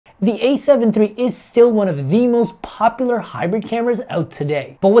The A7 III is still one of the most popular hybrid cameras out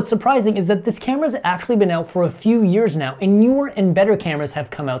today. But what's surprising is that this camera's actually been out for a few years now, and newer and better cameras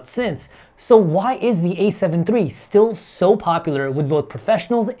have come out since. So why is the A7 III still so popular with both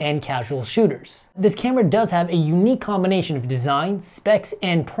professionals and casual shooters? This camera does have a unique combination of design, specs,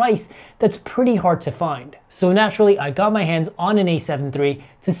 and price that's pretty hard to find. So naturally, I got my hands on an A7 III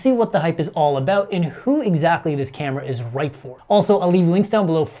to see what the hype is all about and who exactly this camera is right for. Also, I'll leave links down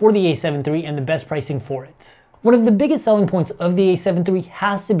below for the A7 III and the best pricing for it. One of the biggest selling points of the A7 III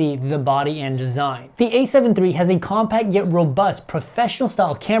has to be the body and design. The A7 III has a compact yet robust professional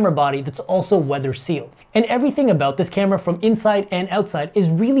style camera body that's also weather sealed. And everything about this camera from inside and outside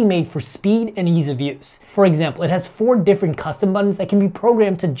is really made for speed and ease of use. For example, it has 4 different custom buttons that can be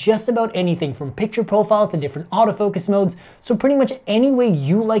programmed to just about anything from picture profiles to different autofocus modes. So pretty much any way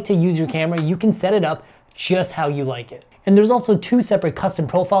you like to use your camera, you can set it up just how you like it. And there's also 2 separate custom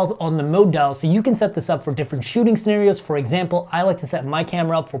profiles on the mode dial, so you can set this up for different shooting scenarios. For example, I like to set my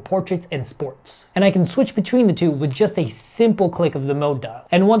camera up for portraits and sports. And I can switch between the two with just a simple click of the mode dial.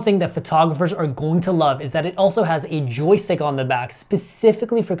 And one thing that photographers are going to love is that it also has a joystick on the back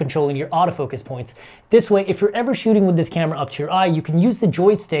specifically for controlling your autofocus points. This way, if you're ever shooting with this camera up to your eye, you can use the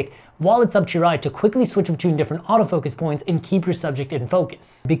joystick while it's up to your eye to quickly switch between different autofocus points and keep your subject in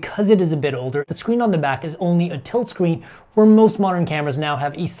focus. Because it is a bit older, the screen on the back is only a tilt screen, where most modern cameras now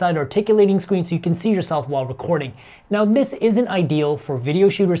have a side articulating screen so you can see yourself while recording. Now this isn't ideal for video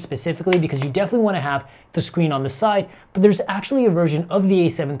shooters specifically because you definitely want to have the screen on the side, but there's actually a version of the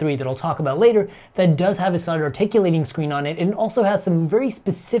A7 III that I'll talk about later that does have a side articulating screen on it, and it also has some very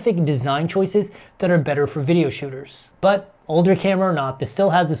specific design choices that are better for video shooters. But older camera or not, this still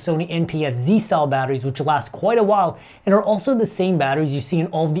has the Sony NP-Z style batteries, which last quite a while and are also the same batteries you see in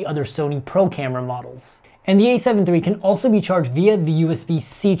all of the other Sony Pro camera models. And the A7 III can also be charged via the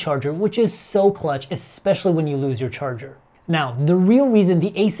USB-C charger, which is so clutch, especially when you lose your charger. Now, the real reason the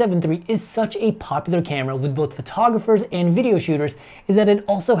A7 III is such a popular camera with both photographers and video shooters is that it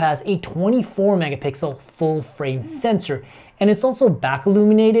also has a 24 megapixel full frame sensor. And it's also back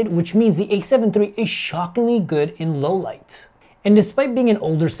illuminated, which means the A7 III is shockingly good in low light. And despite being an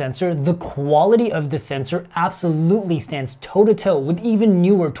older sensor, the quality of the sensor absolutely stands toe-to-toe with even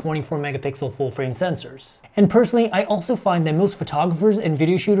newer 24 megapixel full frame sensors. And personally, I also find that most photographers and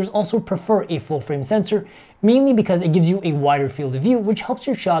video shooters also prefer a full frame sensor, mainly because it gives you a wider field of view, which helps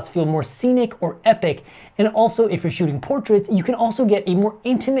your shots feel more scenic or epic. And also, if you're shooting portraits, you can also get a more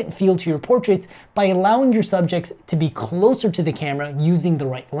intimate feel to your portraits by allowing your subjects to be closer to the camera using the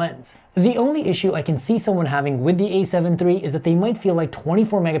right lens. The only issue I can see someone having with the A7 III is that they might feel like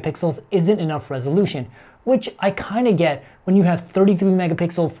 24 megapixels isn't enough resolution, which I kind of get when you have 33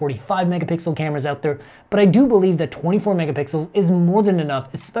 megapixel, 45 megapixel cameras out there, but I do believe that 24 megapixels is more than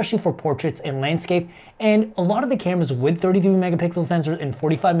enough, especially for portraits and landscape, and a lot of the cameras with 33 megapixel sensors and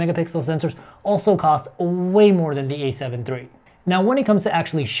 45 megapixel sensors also cost way more than the A7 III. Now, when it comes to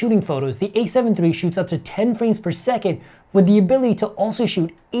actually shooting photos, the A7 III shoots up to 10 frames per second with the ability to also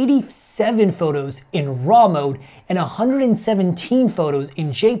shoot 87 photos in RAW mode and 117 photos in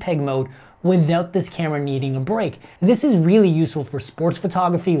JPEG mode without this camera needing a break. This is really useful for sports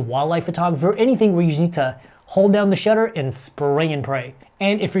photography, wildlife photography, or anything where you just need to hold down the shutter and spray and pray.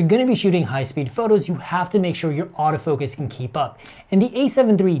 And if you're going to be shooting high-speed photos, you have to make sure your autofocus can keep up. And the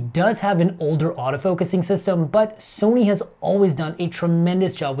A7 III does have an older autofocusing system, but Sony has always done a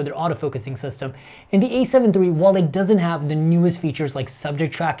tremendous job with their autofocusing system. And the A7 III, while it doesn't have the newest features like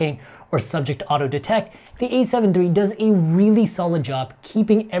subject tracking or subject auto detect, the A7 III does a really solid job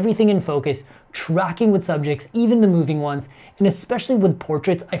keeping everything in focus, tracking with subjects, even the moving ones, and especially with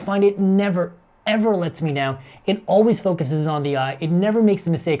portraits, I find it never ever lets me down. It always focuses on the eye. It never makes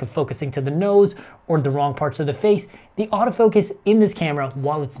the mistake of focusing to the nose or the wrong parts of the face. The autofocus in this camera,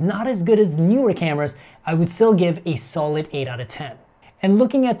 while it's not as good as newer cameras, I would still give a solid 8 out of 10. And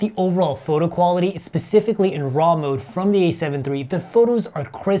looking at the overall photo quality, specifically in RAW mode from the A7 III, the photos are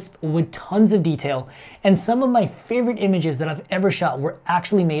crisp with tons of detail, and some of my favorite images that I've ever shot were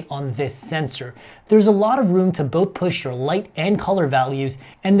actually made on this sensor. There's a lot of room to both push your light and color values,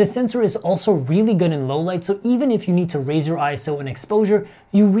 and the sensor is also really good in low light, so even if you need to raise your ISO and exposure,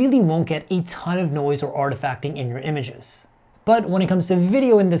 you really won't get a ton of noise or artifacting in your images. But when it comes to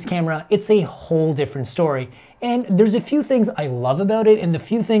video in this camera, it's a whole different story. And there's a few things I love about it and the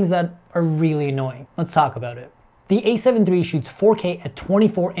few things that are really annoying. Let's talk about it. The A7 III shoots 4K at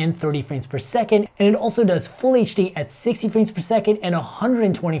 24 and 30 frames per second, and it also does Full HD at 60 frames per second and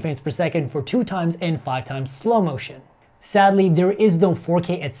 120 frames per second for 2x and 5x slow motion. Sadly, there is no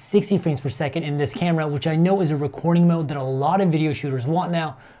 4K at 60 frames per second in this camera, which I know is a recording mode that a lot of video shooters want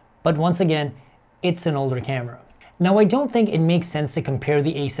now, But once again, it's an older camera. Now, I don't think it makes sense to compare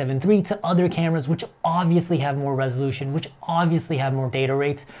the A7 III to other cameras which obviously have more resolution, which obviously have more data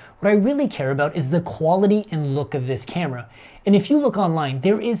rates. What I really care about is the quality and look of this camera. And if you look online,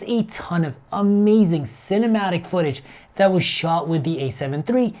 there is a ton of amazing cinematic footage that was shot with the A7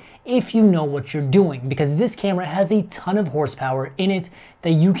 III if you know what you're doing, because this camera has a ton of horsepower in it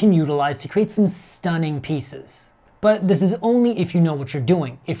that you can utilize to create some stunning pieces. But this is only if you know what you're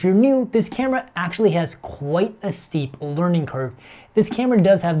doing. If you're new, this camera actually has quite a steep learning curve. This camera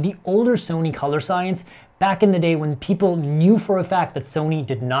does have the older Sony color science back in the day when people knew for a fact that Sony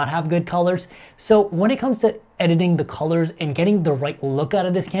did not have good colors. So when it comes to editing the colors and getting the right look out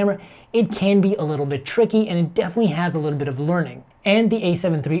of this camera, it can be a little bit tricky, and it definitely has a little bit of learning. And the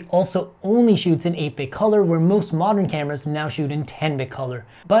A7 III also only shoots in 8-bit color, where most modern cameras now shoot in 10-bit color.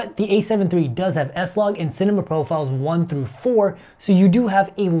 But the A7 III does have S-Log and cinema profiles 1 through 4, so you do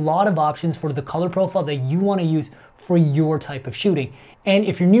have a lot of options for the color profile that you want to use for your type of shooting. And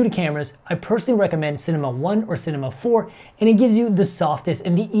if you're new to cameras, I personally recommend Cinema 1 or Cinema 4, and it gives you the softest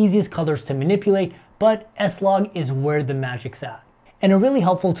and the easiest colors to manipulate, but S-Log is where the magic's at. And a really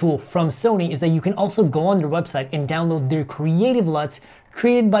helpful tool from Sony is that you can also go on their website and download their creative LUTs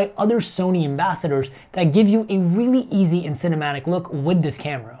created by other Sony ambassadors that give you a really easy and cinematic look with this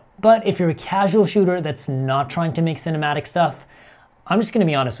camera. But if you're a casual shooter that's not trying to make cinematic stuff, I'm just gonna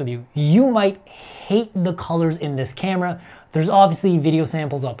be honest with you, you might hate the colors in this camera. There's obviously video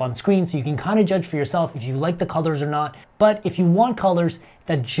samples up on screen, so you can kind of judge for yourself if you like the colors or not. But if you want colors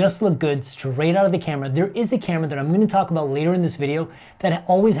that just look good straight out of the camera, there is a camera that I'm going to talk about later in this video that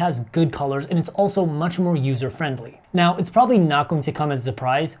always has good colors, and it's also much more user-friendly. Now, it's probably not going to come as a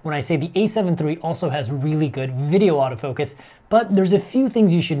surprise when I say the A7 III also has really good video autofocus, but there's a few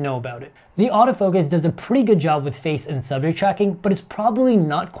things you should know about it. The autofocus does a pretty good job with face and subject tracking, but it's probably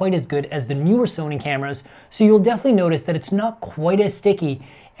not quite as good as the newer Sony cameras, so you'll definitely notice that it's not quite as sticky,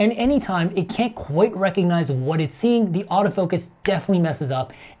 and anytime it can't quite recognize what it's seeing, the autofocus definitely messes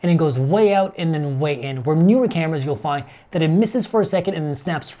up and it goes way out and then way in, where newer cameras you'll find that it misses for a second and then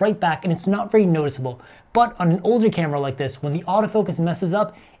snaps right back, and it's not very noticeable. But on an older camera like this, when the autofocus messes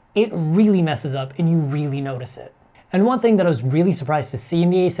up, it really messes up and you really notice it. And one thing that I was really surprised to see in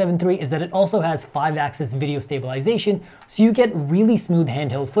the A7 III is that it also has 5-axis video stabilization, so you get really smooth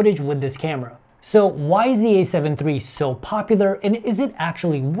handheld footage with this camera. So why is the A7 III so popular, and is it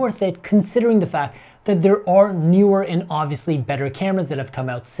actually worth it considering the fact that there are newer and obviously better cameras that have come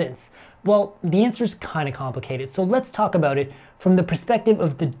out since? Well, the answer is kind of complicated, so let's talk about it from the perspective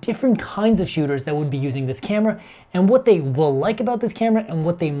of the different kinds of shooters that would be using this camera and what they will like about this camera and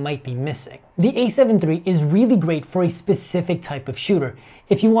what they might be missing. The A7 III is really great for a specific type of shooter.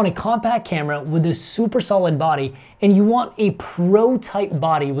 If you want a compact camera with a super solid body and you want a pro type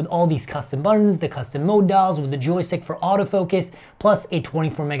body with all these custom buttons, the custom mode dials with the joystick for autofocus, plus a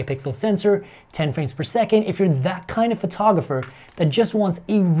 24 megapixel sensor, 10 frames per second, if you're that kind of photographer that just wants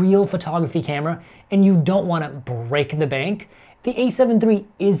a real photography camera and you don't want to break the bank, the A7 III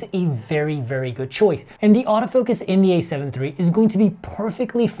is a very, very good choice. And the autofocus in the A7 III is going to be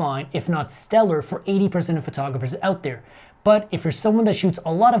perfectly fine, if not stellar, for 80% of photographers out there. But if you're someone that shoots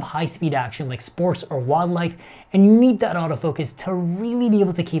a lot of high-speed action like sports or wildlife, and you need that autofocus to really be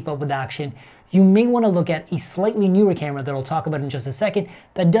able to keep up with action, you may want to look at a slightly newer camera that I'll talk about in just a second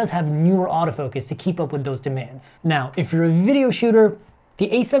that does have newer autofocus to keep up with those demands. Now, if you're a video shooter, the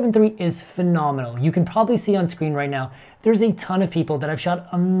A7 III is phenomenal. You can probably see on screen right now, there's a ton of people that have shot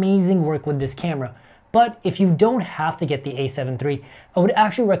amazing work with this camera. But if you don't have to get the A7 III, I would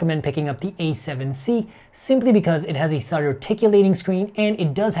actually recommend picking up the A7C simply because it has a side articulating screen and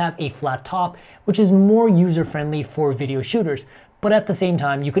it does have a flat top, which is more user-friendly for video shooters. But at the same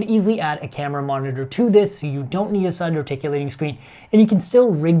time, you could easily add a camera monitor to this so you don't need a side articulating screen, and you can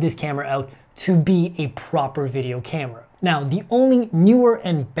still rig this camera out to be a proper video camera. Now, the only newer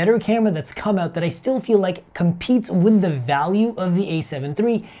and better camera that's come out that I still feel like competes with the value of the A7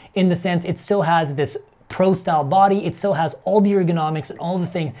 III, in the sense it still has this pro style body, it still has all the ergonomics and all the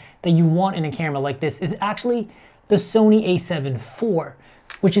things that you want in a camera like this, is actually the Sony A7 IV,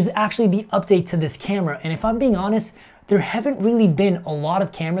 which is actually the update to this camera. And if I'm being honest, there haven't really been a lot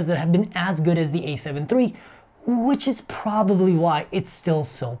of cameras that have been as good as the A7 III, which is probably why it's still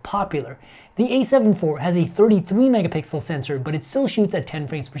so popular. The A7 IV has a 33 megapixel sensor, but it still shoots at 10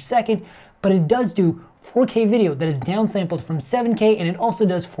 frames per second, but it does do 4K video that is downsampled from 7K, and it also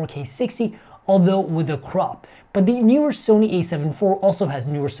does 4K 60, although with a crop. But the newer Sony A7 IV also has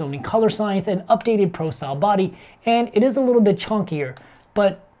newer Sony color science and updated pro style body, and it is a little bit chunkier.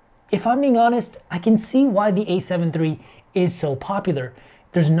 But if I'm being honest, I can see why the A7 III is so popular.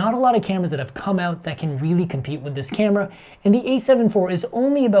 There's not a lot of cameras that have come out that can really compete with this camera, and the A7 IV is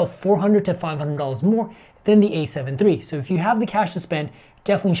only about $400 to $500 more than the A7 III. So if you have the cash to spend,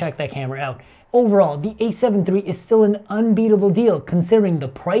 definitely check that camera out. Overall, the A7 III is still an unbeatable deal considering the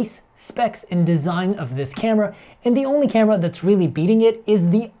price, specs, and design of this camera, and the only camera that's really beating it is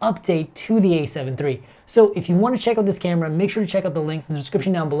the update to the A7 III. So if you want to check out this camera, make sure to check out the links in the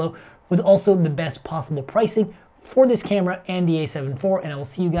description down below with also the best possible pricing for this camera and the A7 IV, and I will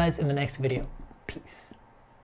see you guys in the next video. Peace.